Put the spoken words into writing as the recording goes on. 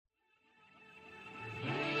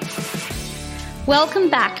Welcome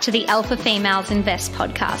back to the Alpha Females Invest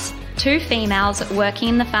podcast, two females working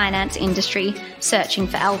in the finance industry searching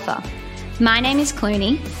for alpha. My name is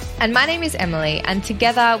Clooney. And my name is Emily, and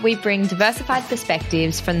together we bring diversified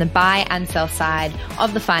perspectives from the buy and sell side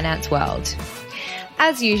of the finance world.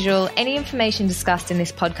 As usual, any information discussed in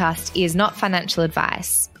this podcast is not financial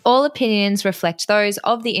advice. All opinions reflect those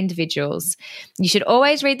of the individuals. You should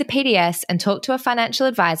always read the PDS and talk to a financial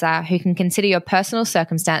advisor who can consider your personal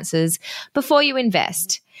circumstances before you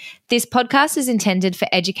invest. This podcast is intended for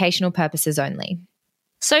educational purposes only.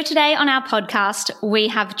 So today on our podcast, we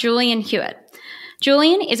have Julian Hewitt.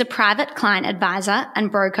 Julian is a private client advisor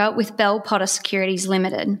and broker with Bell Potter Securities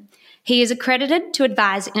Limited. He is accredited to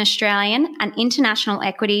advise in Australian and international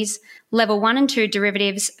equities, level 1 and 2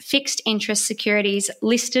 derivatives, fixed interest securities,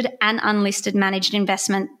 listed and unlisted managed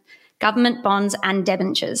investment, government bonds and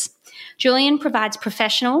debentures. Julian provides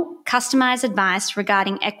professional, customised advice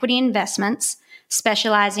regarding equity investments,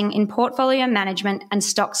 specialising in portfolio management and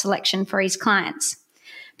stock selection for his clients.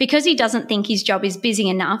 Because he doesn't think his job is busy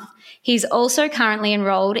enough, he's also currently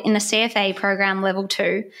enrolled in the CFA program level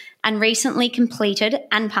 2 and recently completed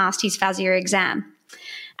and passed his FASEA exam.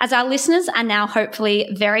 As our listeners are now hopefully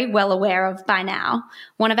very well aware of by now,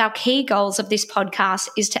 one of our key goals of this podcast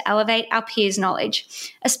is to elevate our peers'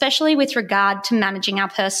 knowledge, especially with regard to managing our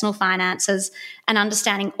personal finances and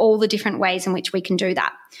understanding all the different ways in which we can do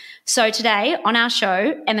that. So today on our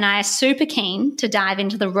show, Em and I are super keen to dive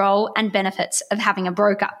into the role and benefits of having a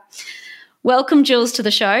broker. Welcome, Jules, to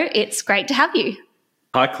the show. It's great to have you.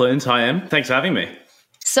 Hi, Clunes. Hi, Em. Thanks for having me.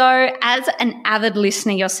 So as an avid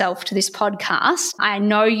listener yourself to this podcast, I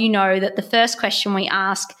know you know that the first question we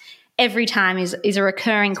ask every time is a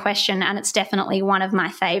recurring question, and it's definitely one of my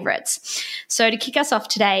favourites. So to kick us off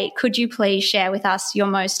today, could you please share with us your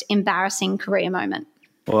most embarrassing career moment?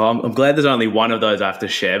 Well, I'm glad there's only one of those I have to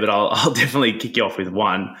share, but I'll definitely kick you off with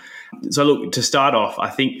one. So look, to start off, I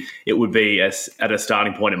think it would be at a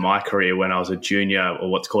starting point in my career when I was a junior,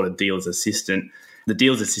 or what's called a dealer's assistant. The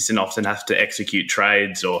dealer's assistant often has to execute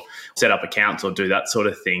trades or set up accounts or do that sort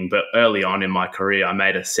of thing. But early on in my career, I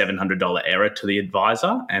made a $700 error to the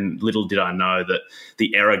advisor, and little did I know that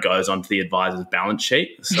the error goes onto the advisor's balance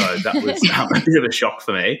sheet. So that was a bit of a shock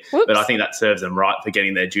for me. Whoops. But I think that serves them right for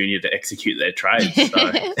getting their junior to execute their trades.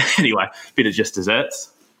 So anyway, bit of just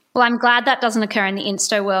desserts. Well, I'm glad that doesn't occur in the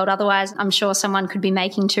insto world. Otherwise, I'm sure someone could be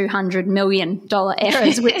making $200 million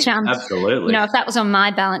errors, which, absolutely. You know, if that was on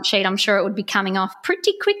my balance sheet, I'm sure it would be coming off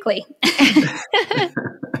pretty quickly.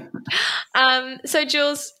 So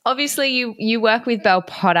Jules, obviously you work with Bell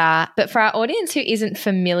Potter, but for our audience who isn't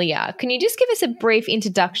familiar, can you just give us a brief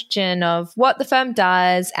introduction of what the firm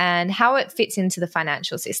does and how it fits into the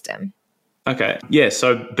financial system? Okay. Yeah,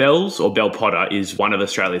 so Bell's or Bell Potter is one of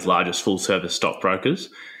Australia's largest full-service stockbrokers.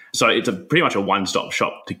 So it's pretty much a one-stop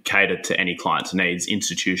shop to cater to any client's needs,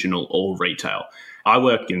 institutional or retail. I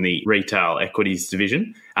work in the retail equities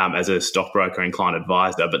division as a stockbroker and client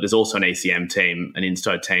advisor, but there's also an ECM team, an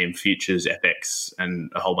insto team, futures, FX,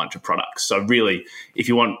 and a whole bunch of products. So really, if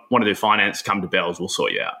you want to do finance, come to Bell's, we'll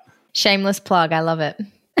sort you out. Shameless plug. I love it.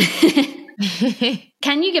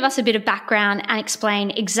 Can you give us a bit of background and explain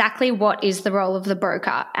exactly what is the role of the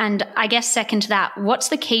broker? And I guess second to that, what's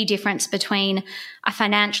the key difference between a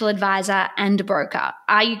financial advisor and a broker?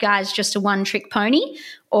 Are you guys just a one-trick pony,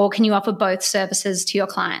 or can you offer both services to your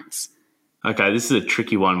clients? Okay, this is a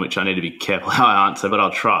tricky one, which I need to be careful how I answer, but I'll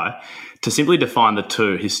try. To simply define the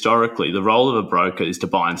two, historically, the role of a broker is to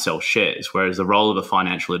buy and sell shares, whereas the role of a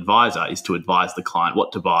financial advisor is to advise the client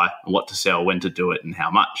what to buy and what to sell, when to do it, and how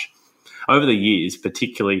much. Over the years,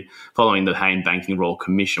 particularly following the Hayne Banking Royal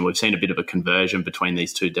Commission, we've seen a bit of a conversion between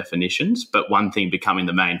these two definitions, but one thing becoming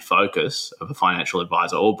the main focus of a financial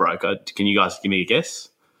advisor or broker. Can you guys give me a guess?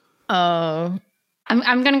 Oh,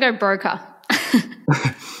 I'm going to go broker.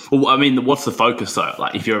 Well, I mean, what's the focus though?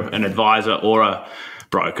 Like if you're an advisor or a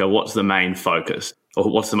broker, what's the main focus or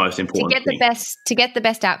what's the most important thing? To get the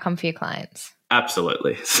best outcome for your clients.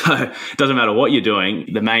 Absolutely. So it doesn't matter what you're doing.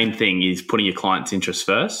 The main thing is putting your client's interests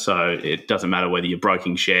first. So it doesn't matter whether you're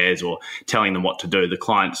broking shares or telling them what to do. The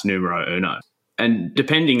client's numero uno. And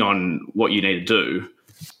depending on what you need to do,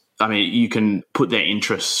 I mean, you can put their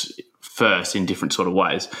interests first in different sort of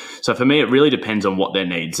ways. So for me, it really depends on what their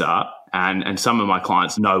needs are. And some of my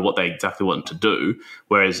clients know what they exactly want to do,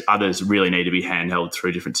 whereas others really need to be handheld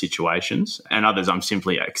through different situations. And others I'm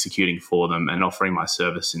simply executing for them and offering my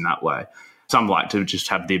service in that way. Some like to just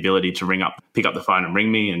have the ability to pick up the phone and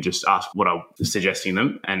ring me and just ask what I'm suggesting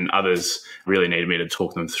them. And others really need me to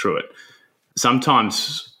talk them through it.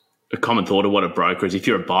 Sometimes a common thought of what a broker is. If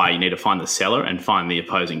you're a buyer, you need to find the seller and find the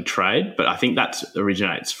opposing trade. But I think that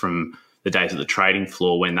originates from the days of the trading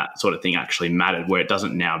floor when that sort of thing actually mattered, where it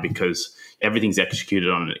doesn't now because everything's executed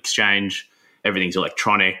on an exchange, everything's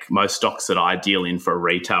electronic. Most stocks that I deal in for a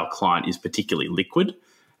retail client is particularly liquid.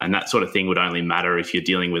 And that sort of thing would only matter if you're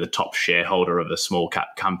dealing with a top shareholder of a small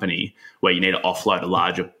cap company where you need to offload a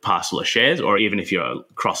larger parcel of shares, or even if you're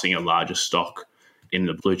crossing a larger stock in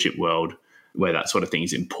the blue chip world where that sort of thing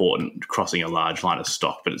is important, crossing a large line of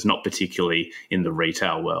stock, but it's not particularly in the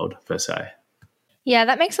retail world per se. Yeah,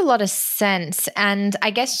 that makes a lot of sense. And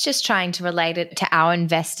I guess just trying to relate it to our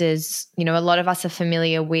investors, a lot of us are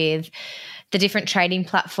familiar with the different trading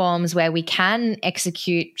platforms where we can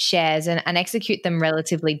execute shares and execute them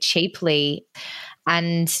relatively cheaply.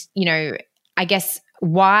 And, I guess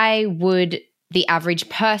why would the average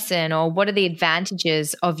person, or what are the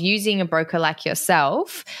advantages of using a broker like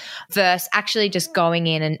yourself versus actually just going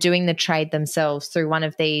in and doing the trade themselves through one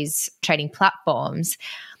of these trading platforms?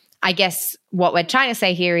 I guess what we're trying to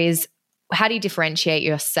say here is, how do you differentiate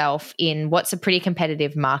yourself in what's a pretty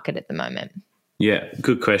competitive market at the moment? Yeah,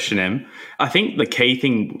 good question, Em. I think the key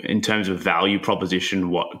thing in terms of value proposition,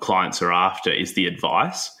 what clients are after, is the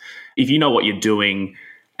advice. If you know what you're doing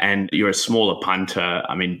and you're a smaller punter,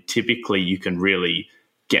 typically you can really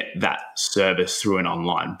get that service through an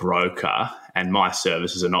online broker, and my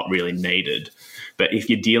services are not really needed. But if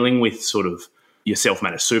you're dealing with sort of your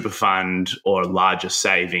self-managed super fund or larger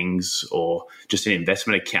savings or just an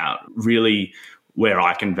investment account, really where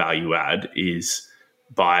I can value add is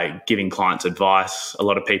by giving clients advice. A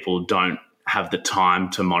lot of people don't have the time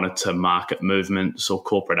to monitor market movements or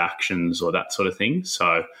corporate actions or that sort of thing.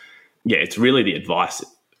 So, yeah, it's really the advice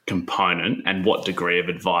component and what degree of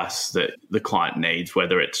advice that the client needs,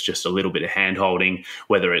 whether it's just a little bit of hand-holding,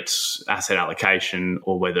 whether it's asset allocation,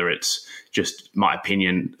 or whether it's just my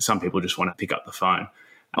opinion. Some people just want to pick up the phone.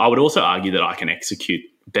 I would also argue that I can execute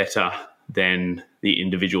better than the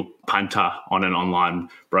individual punter on an online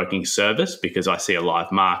broking service because I see a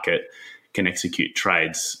live market can execute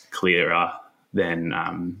trades clearer than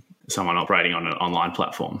someone operating on an online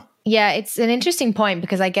platform. Yeah, it's an interesting point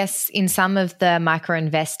because I guess in some of the micro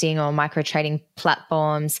investing or micro trading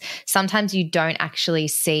platforms, sometimes you don't actually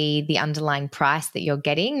see the underlying price that you're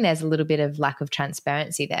getting. There's a little bit of lack of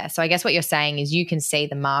transparency there. So I guess what you're saying is you can see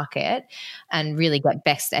the market and really get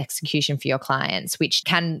best execution for your clients, which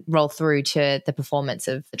can roll through to the performance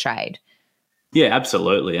of the trade. Yeah,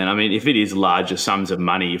 absolutely. And if it is larger sums of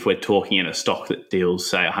money, if we're talking in a stock that deals,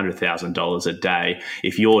 say, $100,000 a day,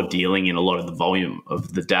 if you're dealing in a lot of the volume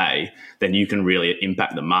of the day, then you can really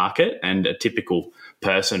impact the market. And a typical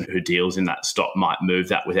person who deals in that stock might move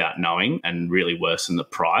that without knowing and really worsen the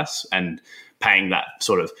price. And paying that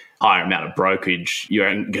sort of higher amount of brokerage, you're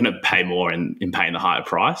going to pay more in paying the higher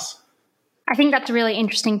price. I think that's a really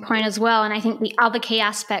interesting point as well. And I think the other key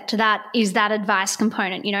aspect to that is that advice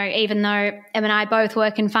component. Even though Em and I both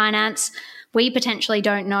work in finance, we potentially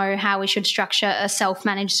don't know how we should structure a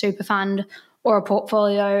self-managed super fund or a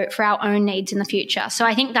portfolio for our own needs in the future. So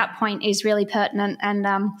I think that point is really pertinent. And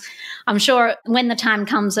I'm sure when the time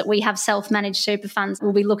comes that we have self-managed super funds,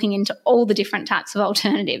 we'll be looking into all the different types of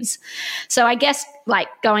alternatives. So I guess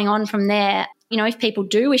going on from there, if people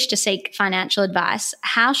do wish to seek financial advice,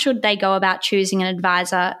 how should they go about choosing an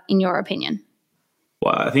advisor, in your opinion?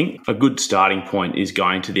 Well, I think a good starting point is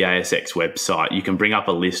going to the ASX website. You can bring up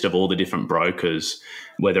a list of all the different brokers,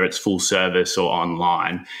 whether it's full service or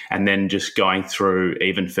online, and then just going through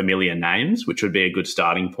even familiar names, which would be a good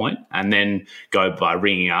starting point, and then go by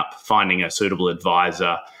ringing up, finding a suitable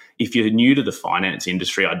advisor. If you're new to the finance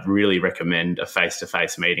industry, I'd really recommend a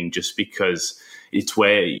face-to-face meeting just because it's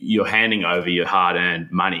where you're handing over your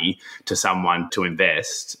hard-earned money to someone to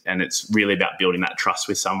invest, and it's really about building that trust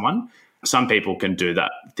with someone. Some people can do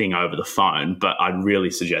that thing over the phone, but I'd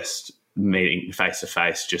really suggest meeting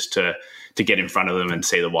face-to-face just to get in front of them and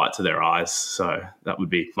see the whites of their eyes. So that would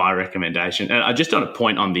be my recommendation. And I just on a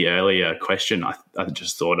point on the earlier question I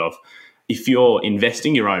just thought of, if you're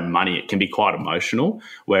investing your own money, it can be quite emotional,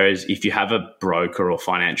 whereas if you have a broker or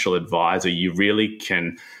financial advisor, you really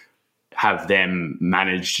can have them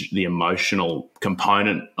manage the emotional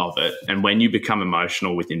component of it. And when you become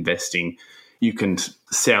emotional with investing, you can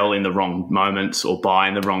sell in the wrong moments or buy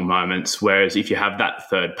in the wrong moments. Whereas if you have that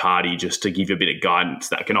third party just to give you a bit of guidance,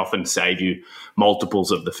 that can often save you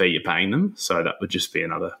multiples of the fee you're paying them. So that would just be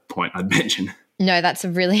another point I'd mention. No, that's a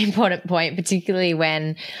really important point, particularly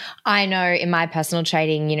when I know in my personal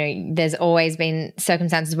trading, there's always been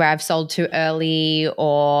circumstances where I've sold too early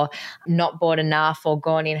or not bought enough or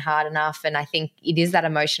gone in hard enough. And I think it is that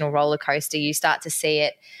emotional roller coaster. You start to see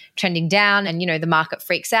it trending down and, the market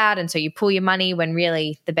freaks out. And so you pull your money when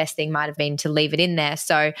really the best thing might have been to leave it in there.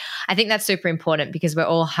 So I think that's super important because we're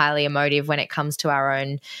all highly emotive when it comes to our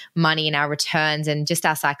own money and our returns, and just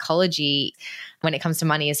our psychology when it comes to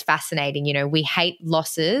money is fascinating. We hate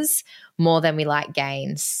losses more than we like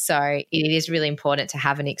gains. So it is really important to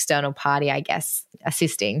have an external party, I guess,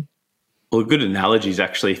 assisting. Well, a good analogy is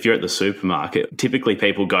actually if you're at the supermarket, typically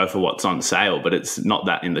people go for what's on sale, but it's not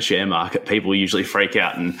that in the share market. People usually freak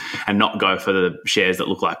out and not go for the shares that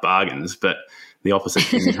look like bargains, but the opposite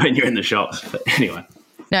when you're in the shops. But anyway.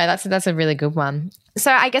 No, that's a really good one.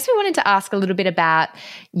 So I guess we wanted to ask a little bit about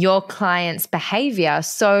your clients' behavior.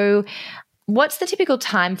 So what's the typical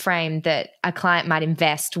time frame that a client might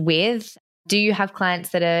invest with? Do you have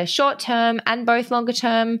clients that are short-term and both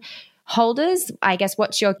longer-term holders? I guess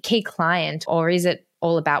what's your key client, or is it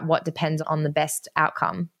all about what depends on the best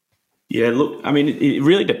outcome? Yeah, look, it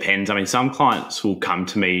really depends. Some clients will come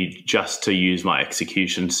to me just to use my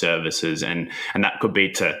execution services, and that could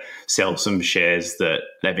be to sell some shares that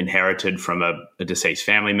they've inherited from a deceased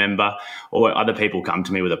family member, or other people come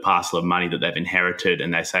to me with a parcel of money that they've inherited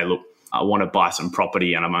and they say, look, I want to buy some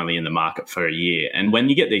property and I'm only in the market for a year. And when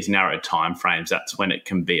you get these narrow timeframes, that's when it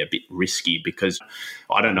can be a bit risky because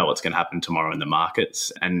I don't know what's going to happen tomorrow in the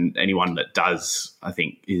markets. And anyone that does, I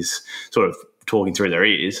think, is sort of talking through their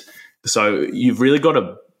ears. So you've really got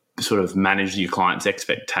to sort of manage your client's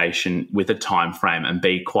expectation with a time frame and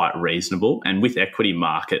be quite reasonable. And with equity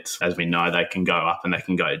markets, as we know, they can go up and they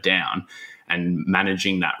can go down. And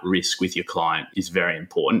managing that risk with your client is very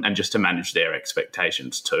important, and just to manage their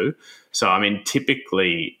expectations too. So,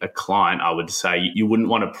 typically a client, I would say you wouldn't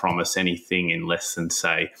want to promise anything in less than,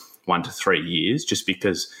 say, 1 to 3 years, just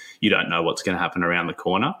because you don't know what's going to happen around the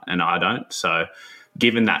corner, and I don't. So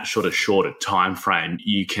given that sort of shorter time frame,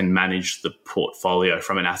 you can manage the portfolio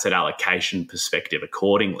from an asset allocation perspective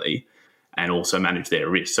accordingly and also manage their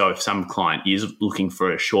risk. So if some client is looking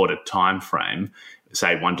for a shorter time frame,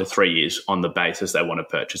 say 1 to 3 years, on the basis they want to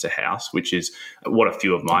purchase a house, which is what a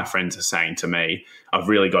few of my friends are saying to me, I've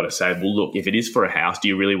really got to say, well, look, if it is for a house, do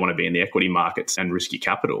you really want to be in the equity markets and risk your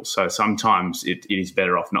capital? So sometimes it is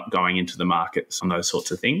better off not going into the markets on those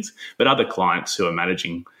sorts of things. But other clients who are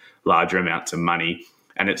managing larger amounts of money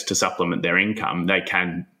and it's to supplement their income, they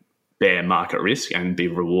can bear market risk and be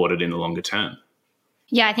rewarded in the longer term.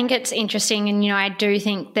 Yeah, I think it's interesting. And, I do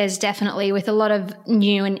think there's definitely, with a lot of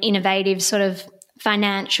new and innovative sort of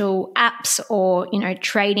financial apps or,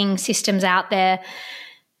 trading systems out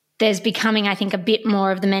there's becoming, I think, a bit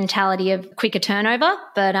more of the mentality of quicker turnover.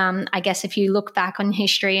 But I guess if you look back on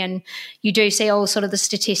history and you do see all sort of the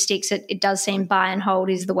statistics, it does seem buy and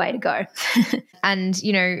hold is the way to go. And,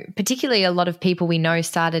 particularly a lot of people we know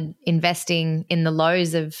started investing in the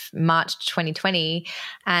lows of March 2020,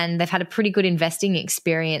 and they've had a pretty good investing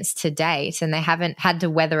experience to date, and they haven't had to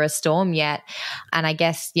weather a storm yet. And I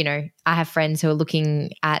guess, I have friends who are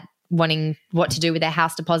looking at wanting what to do with their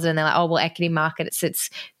house deposit, and they're like, oh, well, equity market,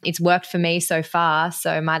 it's worked for me so far,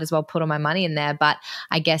 so might as well put all my money in there. But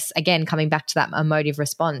I guess, again, coming back to that emotive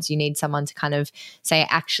response, you need someone to kind of say,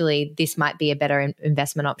 actually, this might be a better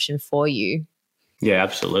investment option for you. Yeah,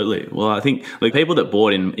 absolutely. Well, I think people that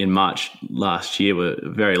bought in March last year were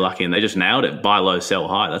very lucky, and they just nailed it. Buy low, sell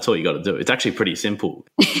high. That's all you got to do. It's actually pretty simple.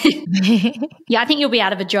 Yeah, I think you'll be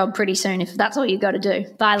out of a job pretty soon if that's all you got to do.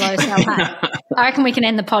 Buy low, sell high. I reckon we can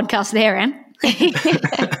end the podcast there, Em.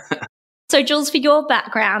 So, Jules, for your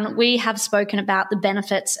background, we have spoken about the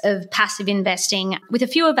benefits of passive investing with a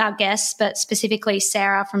few of our guests, but specifically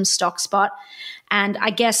Sarah from StockSpot. And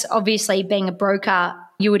I guess, obviously, being a broker,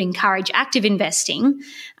 you would encourage active investing.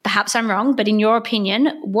 Perhaps I'm wrong, but in your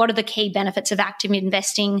opinion, what are the key benefits of active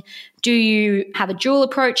investing? Do you have a dual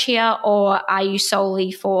approach here, or are you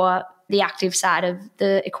solely for the active side of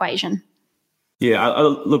the equation? Yeah,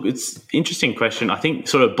 look, it's an interesting question. I think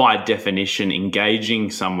sort of by definition, engaging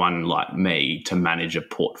someone like me to manage a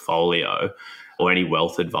portfolio or any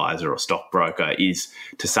wealth advisor or stockbroker is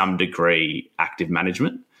to some degree active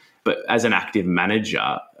management. But as an active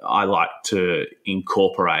manager, I like to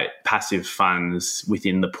incorporate passive funds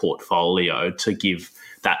within the portfolio to give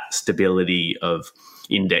that stability of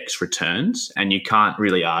index returns. And you can't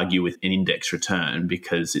really argue with an index return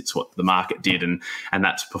because it's what the market did and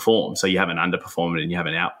that's performed. So you haven't underperformed and you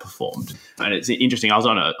haven't outperformed. And it's interesting. I was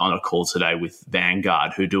on a call today with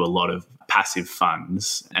Vanguard, who do a lot of passive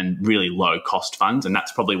funds and really low cost funds. And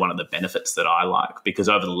that's probably one of the benefits that I like, because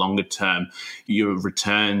over the longer term, your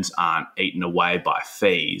returns aren't eaten away by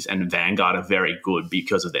fees. And Vanguard are very good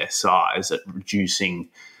because of their size at reducing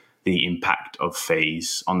the impact of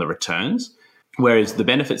fees on the returns. Whereas the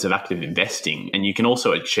benefits of active investing, and you can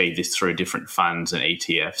also achieve this through different funds and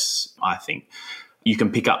ETFs, I think, you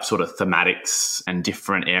can pick up sort of thematics and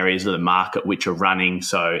different areas of the market which are running.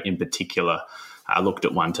 So in particular, I looked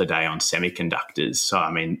at one today on semiconductors. So,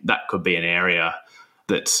 I mean, that could be an area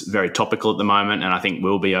that's very topical at the moment, and I think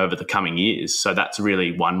will be over the coming years. So that's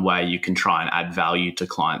really one way you can try and add value to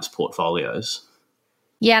clients' portfolios.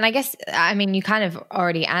 Yeah, and I guess, I mean, you kind of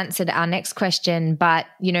already answered our next question, but,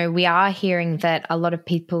 you know, we are hearing that a lot of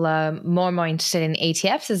people are more and more interested in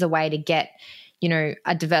ETFs as a way to get, you know,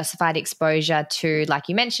 a diversified exposure to, like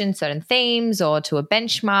you mentioned, certain themes or to a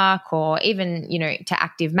benchmark or even, you know, to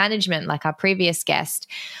active management like our previous guest.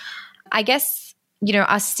 I guess, you know,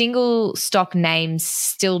 are single stock names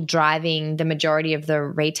still driving the majority of the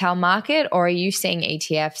retail market, or are you seeing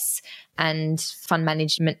ETFs and fund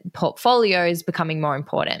management portfolios becoming more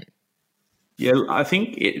important? Yeah, I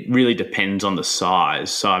think it really depends on the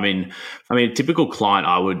size. So, I mean, a typical client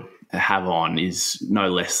I would have on is no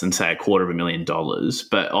less than, say, $250,000,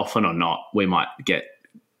 but often or not, we might get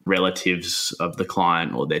relatives of the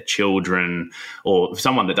client or their children or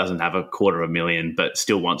someone that doesn't have $250,000 but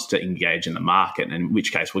still wants to engage in the market, in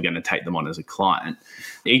which case we're going to take them on as a client.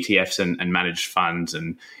 ETFs and managed funds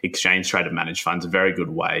and exchange traded managed funds are very good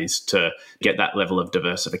ways to get that level of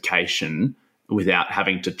diversification without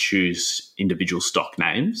having to choose individual stock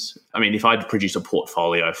names. I mean, if I produce a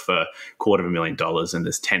portfolio for $250,000 and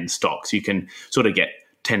there's 10 stocks, you can sort of get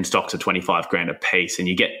 10 stocks at $25,000 a piece and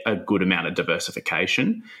you get a good amount of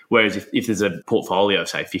diversification. Whereas if there's a portfolio of,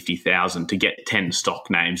 say, 50,000, to get 10 stock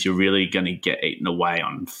names, you're really going to get eaten away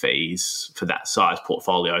on fees for that size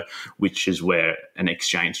portfolio, which is where an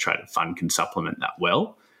exchange traded fund can supplement that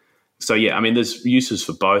well. So, yeah, I mean, there's uses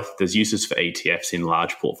for both. There's uses for ETFs in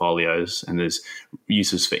large portfolios and there's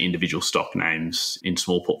uses for individual stock names in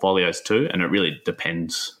small portfolios too. And it really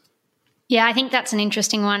depends. Yeah, I think that's an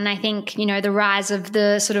interesting one. I think, you know, the rise of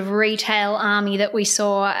the sort of retail army that we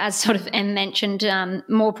saw, as sort of Em mentioned,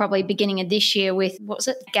 more probably beginning of this year with, what was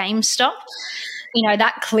it, GameStop? You know,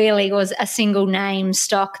 that clearly was a single name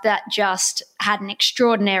stock that just had an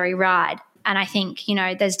extraordinary ride. And I think, you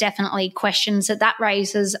know, there's definitely questions that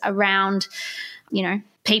raises around, you know,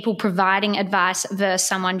 people providing advice versus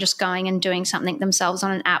someone just going and doing something themselves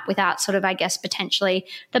on an app without sort of, I guess, potentially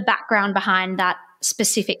the background behind that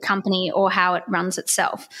specific company or how it runs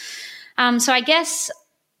itself. So I guess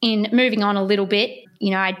in moving on a little bit, you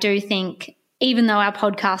know, I do think even though our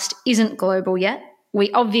podcast isn't global yet, we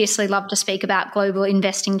obviously love to speak about global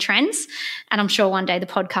investing trends, and I'm sure one day the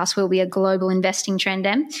podcast will be a global investing trend,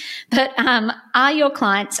 Em. But are your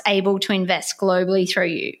clients able to invest globally through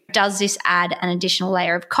you? Does this add an additional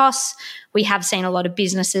layer of costs? We have seen a lot of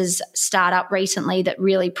businesses start up recently that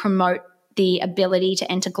really promote the ability to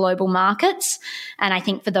enter global markets. And I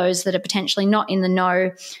think for those that are potentially not in the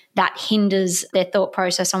know, that hinders their thought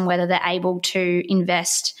process on whether they're able to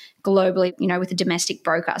invest globally, you know, with a domestic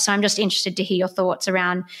broker. So I'm just interested to hear your thoughts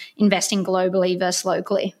around investing globally versus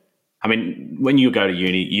locally. I mean, when you go to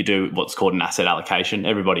uni, you do what's called an asset allocation.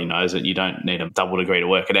 Everybody knows it. You don't need a double degree to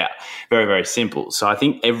work it out. Very, very simple. So I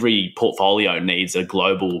think every portfolio needs a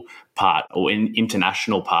global part or an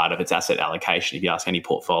international part of its asset allocation. If you ask any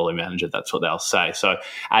portfolio manager, that's what they'll say. So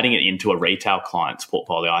adding it into a retail client's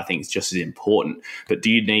portfolio, I think, is just as important. But do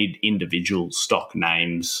you need individual stock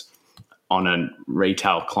names on a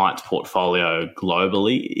retail client's portfolio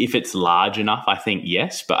globally? If it's large enough, I think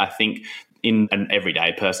yes. But I think in an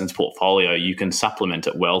everyday person's portfolio, you can supplement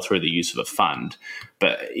it well through the use of a fund.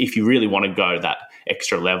 But if you really want to go that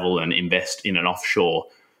extra level and invest in an offshore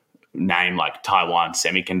name like Taiwan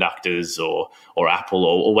Semiconductors or Apple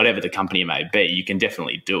or whatever the company may be, you can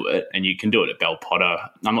definitely do it. And you can do it at Bell Potter.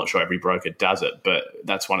 I'm not sure every broker does it, but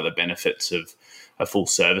that's one of the benefits of a full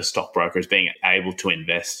service stockbroker, is being able to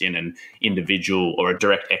invest in an individual or a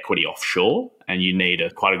direct equity offshore. And you need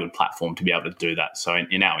quite a good platform to be able to do that. So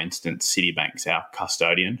in our instance, Citibank's our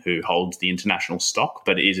custodian who holds the international stock,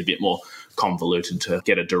 but it is a bit more convoluted to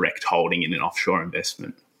get a direct holding in an offshore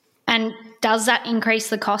investment. And does that increase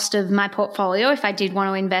the cost of my portfolio if I did want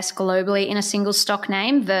to invest globally in a single stock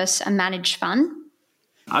name versus a managed fund?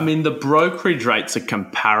 I mean, the brokerage rates are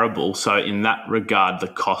comparable. So in that regard, the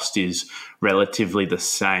cost is relatively the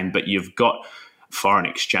same, but you've got foreign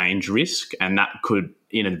exchange risk, and that could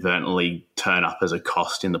inadvertently turn up as a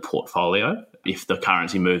cost in the portfolio. if the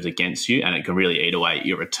currency moves against you, and it can really eat away at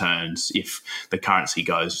your returns if the currency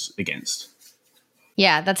goes against.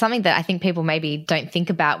 Yeah, that's something that I think people maybe don't think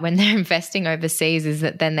about when they're investing overseas, is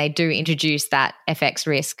that then they do introduce that FX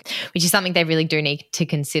risk, which is something they really do need to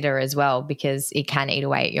consider as well, because it can eat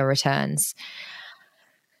away at your returns.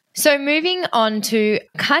 So moving on to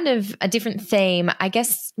kind of a different theme, I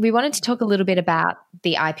guess we wanted to talk a little bit about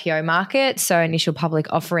the IPO market, so initial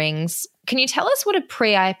public offerings. Can you tell us what a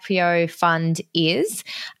pre-IPO fund is,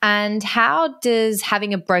 and how does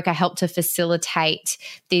having a broker help to facilitate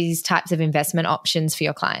these types of investment options for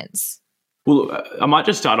your clients? Well, I might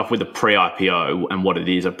just start off with a pre-IPO and what it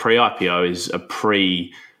is. A pre-IPO is a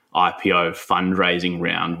pre-IPO fundraising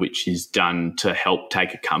round, which is done to help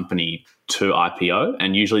take a company to IPO.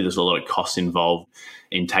 And usually there's a lot of costs involved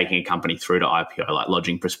in taking a company through to IPO, like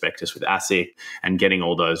lodging prospectus with ASIC and getting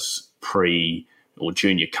all those pre or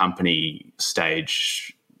junior company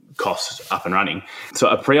stage costs up and running. So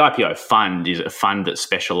a pre-IPO fund is a fund that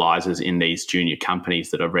specializes in these junior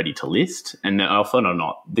companies that are ready to list. And often or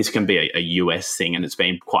not, this can be a US thing, and it's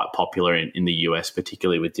been quite popular in the US,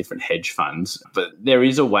 particularly with different hedge funds. But there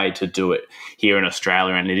is a way to do it here in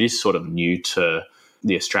Australia, and it is sort of new to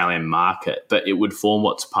the Australian market, but it would form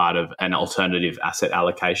what's part of an alternative asset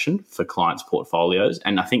allocation for clients' portfolios.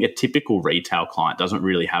 And I think a typical retail client doesn't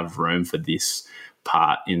really have room for this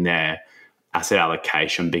part in their asset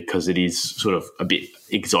allocation, because it is sort of a bit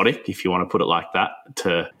exotic, if you want to put it like that,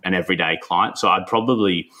 to an everyday client. So I'd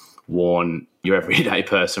probably warn your everyday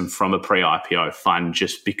person from a pre-IPO fund,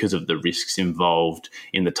 just because of the risks involved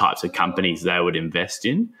in the types of companies they would invest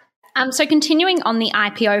in. So continuing on the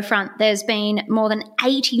IPO front, there's been more than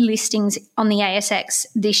 80 listings on the ASX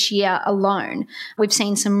this year alone. We've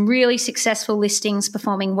seen some really successful listings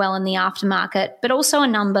performing well in the aftermarket, but also a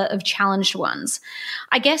number of challenged ones.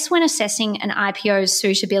 I guess when assessing an IPO's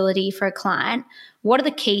suitability for a client, what are the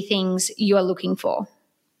key things you are looking for?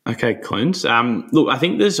 Okay, Clint. Look, I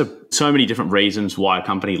think there's so many different reasons why a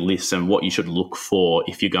company lists and what you should look for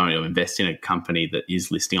if you're going to invest in a company that is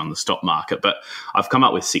listing on the stock market. But I've come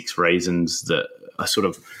up with 6 reasons that are sort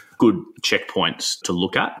of good checkpoints to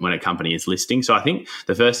look at when a company is listing. So I think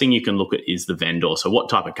the first thing you can look at is the vendor. So what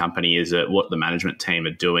type of company is it? What the management team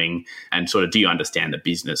are doing? And sort of, do you understand the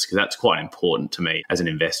business? Because that's quite important to me as an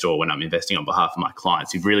investor, or when I'm investing on behalf of my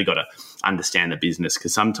clients. You've really got to understand the business,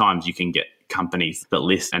 because sometimes you can get companies that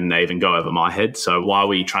list and they even go over my head. So why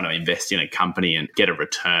were you trying to invest in a company and get a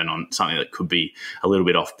return on something that could be a little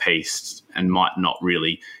bit off piste and might not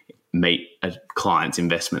really meet a client's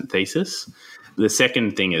investment thesis? The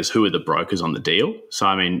second thing is, who are the brokers on the deal? So,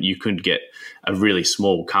 I mean, you could get a really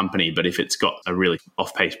small company, but if it's got a really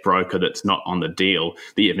off-piste broker that's not on the deal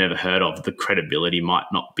that you've never heard of, the credibility might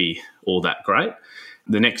not be all that great.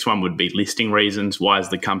 The next one would be listing reasons. Why is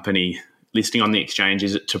the company listing on the exchange?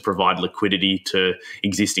 Is it to provide liquidity to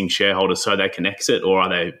existing shareholders so they can exit, or are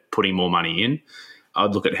they putting more money in?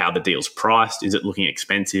 I'd look at how the deal's priced. Is it looking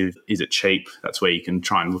expensive? Is it cheap? That's where you can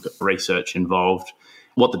try and look at research involved.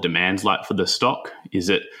 What the demand's like for the stock. Is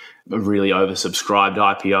it a really oversubscribed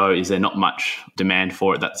IPO? Is there not much demand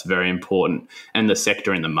for it? That's very important. And the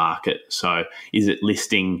sector in the market. So is it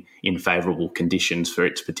listing in favourable conditions for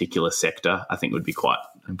its particular sector? I think would be quite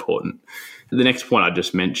important. The next point I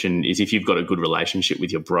just mentioned is, if you've got a good relationship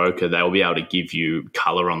with your broker, they'll be able to give you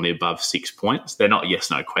colour on the above 6 points. They're not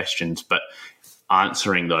yes/no questions, but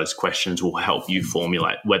answering those questions will help you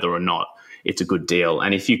formulate whether or not it's a good deal.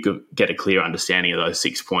 And if you could get a clear understanding of those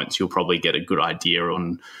 6 points, you'll probably get a good idea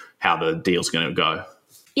on how the deal's going to go.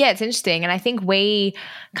 Yeah, it's interesting. And I think we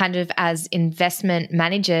kind of, as investment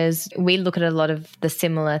managers, we look at a lot of the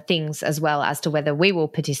similar things as well as to whether we will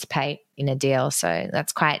participate in a deal. So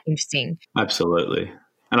that's quite interesting. Absolutely.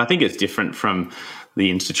 And I think it's different from the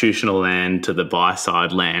institutional land to the buy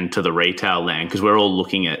side land to the retail land, because we're all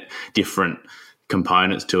looking at different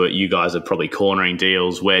components to it. You guys are probably cornering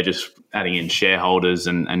deals. We're just adding in shareholders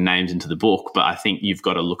and names into the book. But I think you've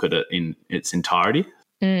got to look at it in its entirety.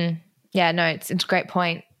 Yeah, no, it's a great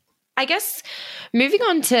point. I guess moving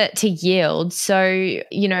on to yield. So,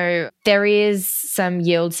 you know, there is some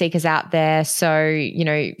yield seekers out there. So, you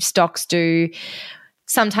know, stocks do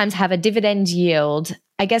sometimes have a dividend yield.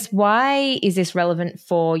 I guess, why is this relevant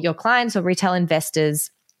for your clients or retail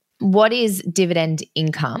investors? What is dividend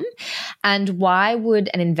income, and why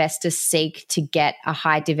would an investor seek to get a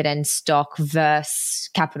high dividend stock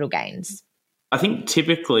versus capital gains? I think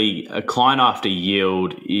typically a client after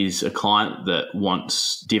yield is a client that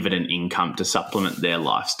wants dividend income to supplement their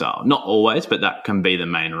lifestyle. Not always, but that can be the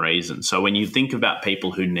main reason. So when you think about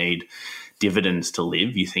people who need dividends to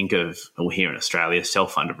live, you think of, well, here in Australia,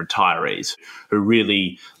 self-funded retirees who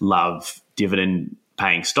really love dividend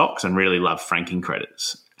paying stocks and really love franking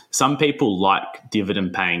credits. Some people like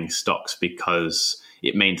dividend paying stocks because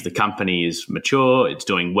it means the company is mature, it's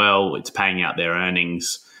doing well, it's paying out their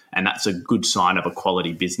earnings, and that's a good sign of a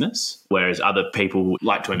quality business. Whereas other people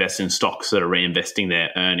like to invest in stocks that are reinvesting their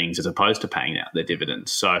earnings as opposed to paying out their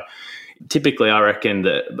dividends. So typically, I reckon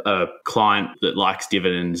that a client that likes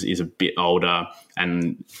dividends is a bit older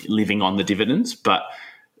and living on the dividends, but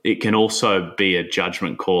it can also be a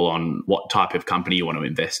judgment call on what type of company you want to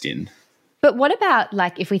invest in. But what about,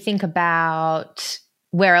 like, if we think about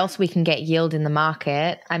where else we can get yield in the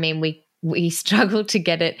market? I mean, we struggle to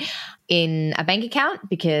get it in a bank account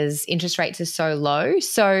because interest rates are so low.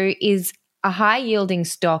 So is a high yielding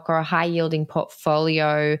stock or a high yielding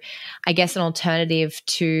portfolio, I guess, an alternative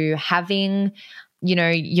to having,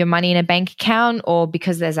 your money in a bank account, or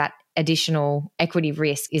because there's that additional equity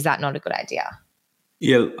risk, is that not a good idea?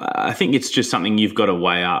 Yeah, I think it's just something you've got to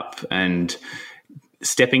weigh up, and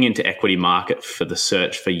stepping into equity market for the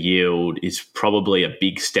search for yield is probably a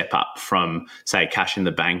big step up from, say, cash in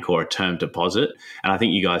the bank or a term deposit. And I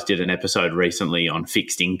think you guys did an episode recently on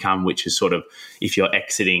fixed income, which is sort of, if you're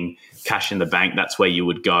exiting cash in the bank, that's where you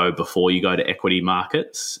would go before you go to equity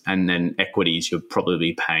markets. And then equities, you're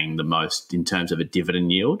probably paying the most in terms of a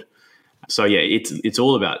dividend yield. So yeah, it's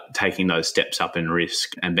all about taking those steps up in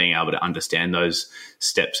risk and being able to understand those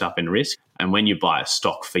steps up in risk. And when you buy a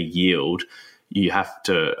stock for yield, you have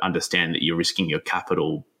to understand that you're risking your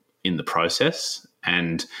capital in the process.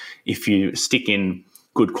 And if you stick in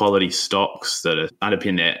good quality stocks that are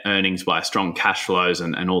underpin their earnings by strong cash flows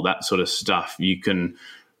and all that sort of stuff, you can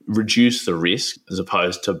reduce the risk as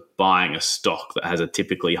opposed to buying a stock that has a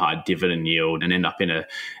typically high dividend yield and end up in a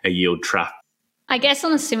yield trap. I guess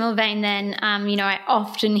on a similar vein then, I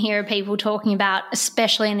often hear people talking about,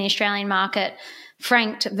 especially in the Australian market,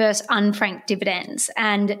 franked versus unfranked dividends.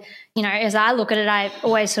 And, as I look at it, I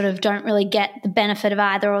always sort of don't really get the benefit of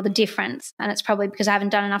either or the difference. And it's probably because I haven't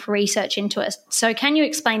done enough research into it. So can you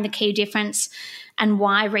explain the key difference and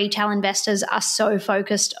why retail investors are so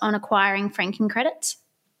focused on acquiring franking credits?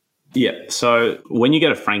 Yeah, so when you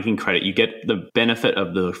get a franking credit, you get the benefit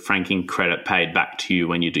of the franking credit paid back to you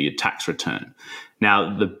when you do your tax return.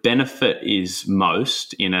 Now, the benefit is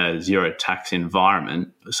most in a zero tax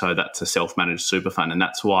environment, so that's a self-managed super fund, and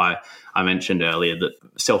that's why I mentioned earlier that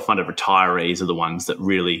self-funded retirees are the ones that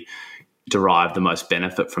really derive the most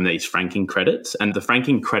benefit from these franking credits. And the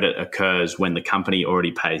franking credit occurs when the company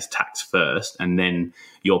already pays tax first, and then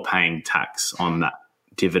you're paying tax on that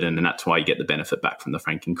dividend, and that's why you get the benefit back from the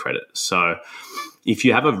franking credit. So if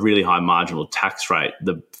you have a really high marginal tax rate,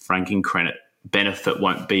 the franking credit benefit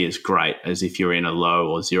won't be as great as if you're in a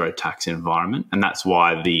low or zero tax environment. And that's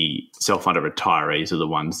why the self-funded retirees are the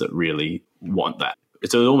ones that really want that.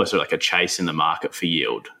 It's almost like a chase in the market for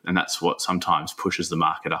yield, and that's what sometimes pushes the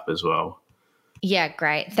market up as well. Yeah,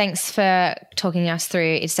 great. Thanks for talking us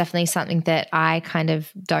through. It's definitely something that I kind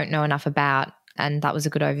of don't know enough about, and that was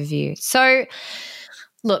a good overview. So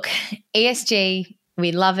look, ESG,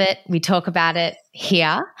 we love it. We talk about it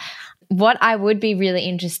here. What I would be really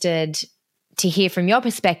interested to hear from your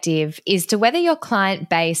perspective is to whether your client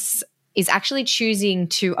base is actually choosing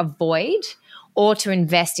to avoid or to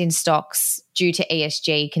invest in stocks due to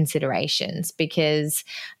ESG considerations, because,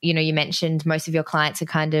 you mentioned most of your clients are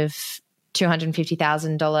kind of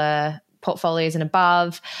 $250,000 portfolios and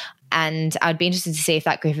above. And I'd be interested to see if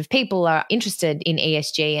that group of people are interested in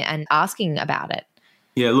ESG and asking about it.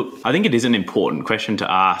 Yeah, look, I think it is an important question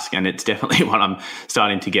to ask, and it's definitely what I'm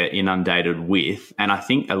starting to get inundated with. And I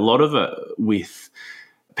think a lot of it with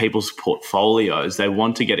people's portfolios, they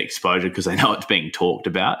want to get exposure because they know it's being talked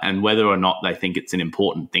about, and whether or not they think it's an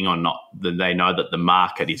important thing or not, they know that the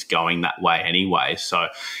market is going that way anyway. So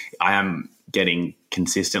I am getting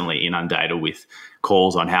consistently inundated with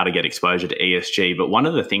calls on how to get exposure to ESG. But one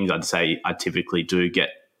of the things I'd say I typically do get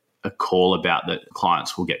a call about that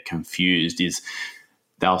clients will get confused is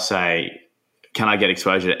they'll say, can I get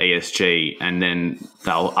exposure to ESG? And then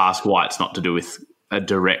they'll ask why it's not to do with a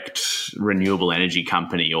direct renewable energy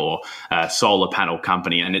company or a solar panel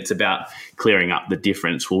company. And it's about clearing up the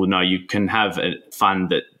difference. Well, no, you can have a fund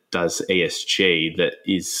that does ESG that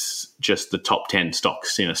is just the top 10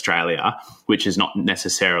 stocks in Australia, which is not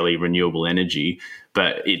necessarily renewable energy,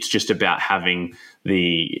 but it's just about having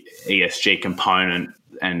the ESG component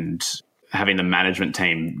and having the management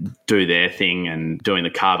team do their thing and doing the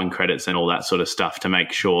carbon credits and all that sort of stuff to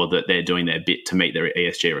make sure that they're doing their bit to meet their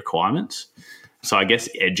ESG requirements. So I guess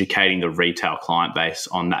educating the retail client base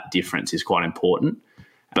on that difference is quite important.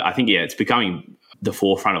 But I think, it's becoming the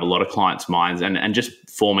forefront of a lot of clients' minds, and just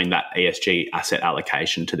forming that ESG asset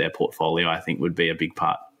allocation to their portfolio, I think, would be a big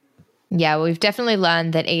part. Yeah, we've definitely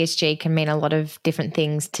learned that ESG can mean a lot of different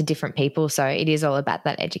things to different people. So it is all about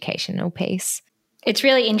that educational piece. It's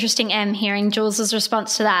really interesting, Em, hearing Jules's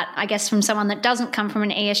response to that, I guess from someone that doesn't come from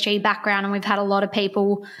an ESG background. And we've had a lot of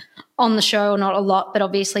people on the show, not a lot, but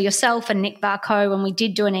obviously yourself and Nick Barco, when we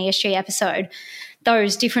did do an ESG episode,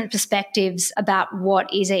 those different perspectives about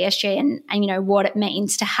what is ESG and you know, what it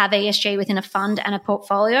means to have ESG within a fund and a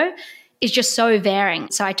portfolio is just so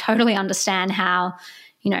varying. So I totally understand how,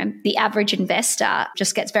 you know, the average investor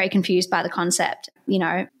just gets very confused by the concept. You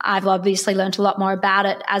know, I've obviously learned a lot more about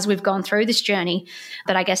it as we've gone through this journey.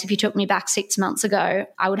 But I guess if you took me back 6 months ago,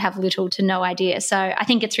 I would have little to no idea. So I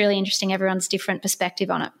think it's really interesting, everyone's different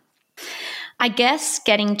perspective on it. I guess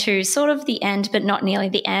getting to sort of the end, but not nearly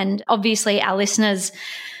the end, obviously our listeners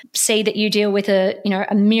see that you deal with a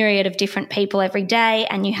myriad of different people every day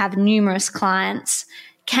and you have numerous clients.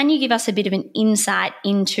 Can you give us a bit of an insight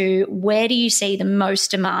into where do you see the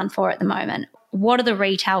most demand for at the moment? What are the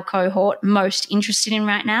retail cohort most interested in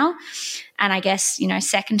right now? And I guess, you know,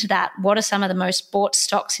 second to that, what are some of the most bought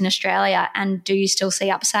stocks in Australia and do you still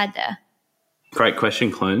see upside there? Great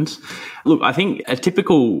question, Clunes. Look, I think a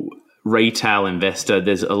typical retail investor,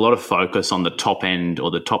 there's a lot of focus on the top end or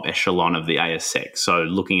the top echelon of the ASX. So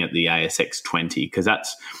looking at the ASX 20, because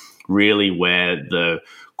that's really where the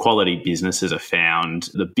quality businesses are found.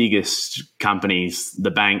 The biggest companies, the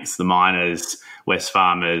banks, the miners,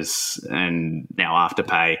 Wesfarmers, and now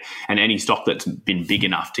Afterpay, and any stock that's been big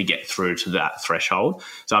enough to get through to that threshold.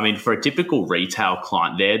 So, I mean, for a typical retail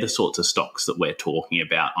client, they're the sorts of stocks that we're talking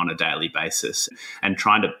about on a daily basis and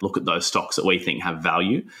trying to look at those stocks that we think have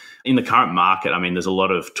value. In the current market, I mean, there's a lot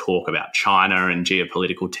of talk about China and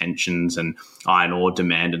geopolitical tensions and iron ore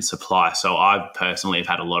demand and supply. So I personally have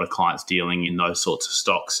had a lot of clients dealing in those sorts of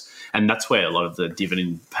stocks. And that's where a lot of the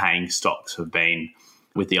dividend-paying stocks have been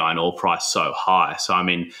with the iron ore price so high. So, I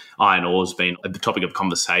mean, iron ore's been the topic of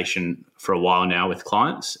conversation for a while now with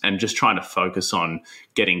clients and just trying to focus on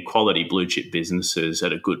getting quality blue chip businesses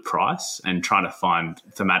at a good price and trying to find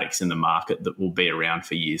thematics in the market that will be around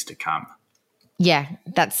for years to come. Yeah,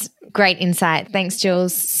 that's great insight. Thanks,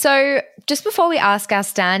 Jules. So just before we ask our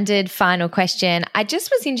standard final question, I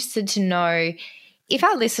just was interested to know if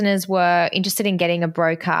our listeners were interested in getting a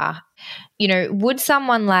broker, you know, would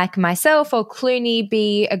someone like myself or Clooney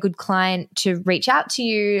be a good client to reach out to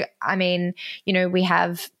you? I mean, you know, we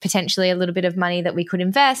have potentially a little bit of money that we could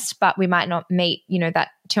invest, but we might not meet, you know, that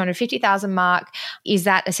 250,000 mark. Is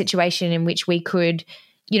that a situation in which we could,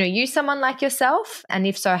 you know, use someone like yourself? And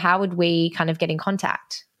if so, how would we kind of get in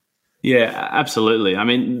contact? Yeah, absolutely. I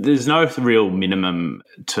mean, there's no real minimum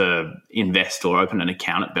to invest or open an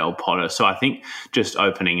account at Bell Potter. So I think just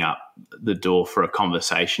opening up the door for a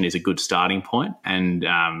conversation is a good starting point. And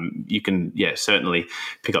you can, certainly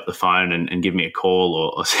pick up the phone and give me a call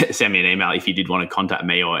or send me an email if you did want to contact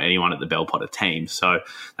me or anyone at the Bell Potter team. So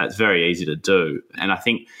that's very easy to do. And I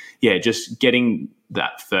think, just getting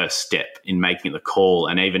that first step in making the call,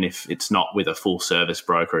 and even if it's not with a full service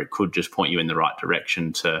broker, it could just point you in the right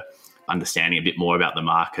direction to understanding a bit more about the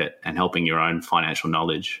market and helping your own financial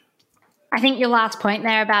knowledge. I think your last point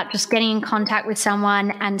there about just getting in contact with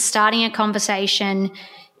someone and starting a conversation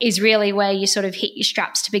is really where you sort of hit your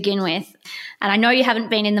straps to begin with. And I know you haven't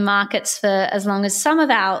been in the markets for as long as some of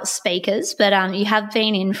our speakers, but you have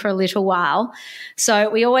been in for a little while. So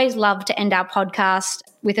we always love to end our podcast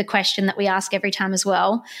with a question that we ask every time as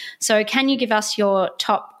well. So can you give us your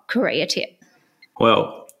top career tip?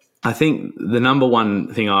 Well, I think the number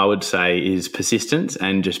one thing I would say is persistence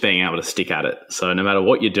and just being able to stick at it. So no matter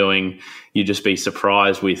what you're doing, you just be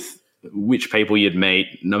surprised with which people you'd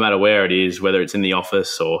meet, no matter where it is, whether it's in the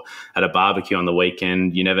office or at a barbecue on the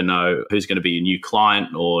weekend. You never know who's going to be a new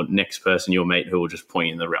client or next person you'll meet who will just point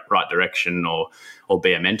you in the right direction or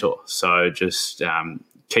be a mentor. So just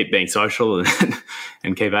keep being social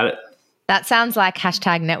and keep at it. That sounds like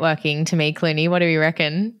hashtag networking to me, Clooney. What do you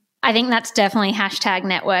reckon? I think that's definitely hashtag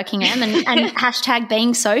networking, Em, and hashtag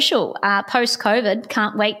being social. Post-COVID,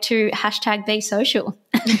 can't wait to hashtag be social.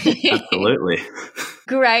 Absolutely.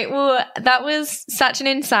 Great. Well, that was such an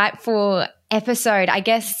insightful episode. I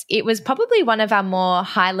guess it was probably one of our more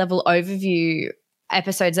high-level overview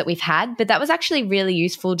episodes that we've had, but that was actually really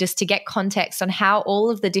useful just to get context on how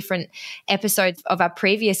all of the different episodes of our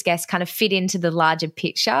previous guests kind of fit into the larger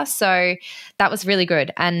picture. So that was really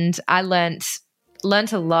good. And I learnt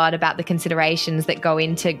a lot about the considerations that go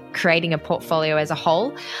into creating a portfolio as a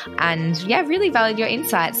whole, and really valued your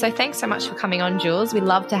insights. So thanks so much for coming on, Jules. We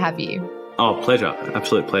love to have you. Oh, pleasure.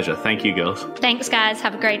 Absolute pleasure. Thank you, girls. Thanks, guys.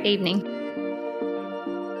 Have a great evening.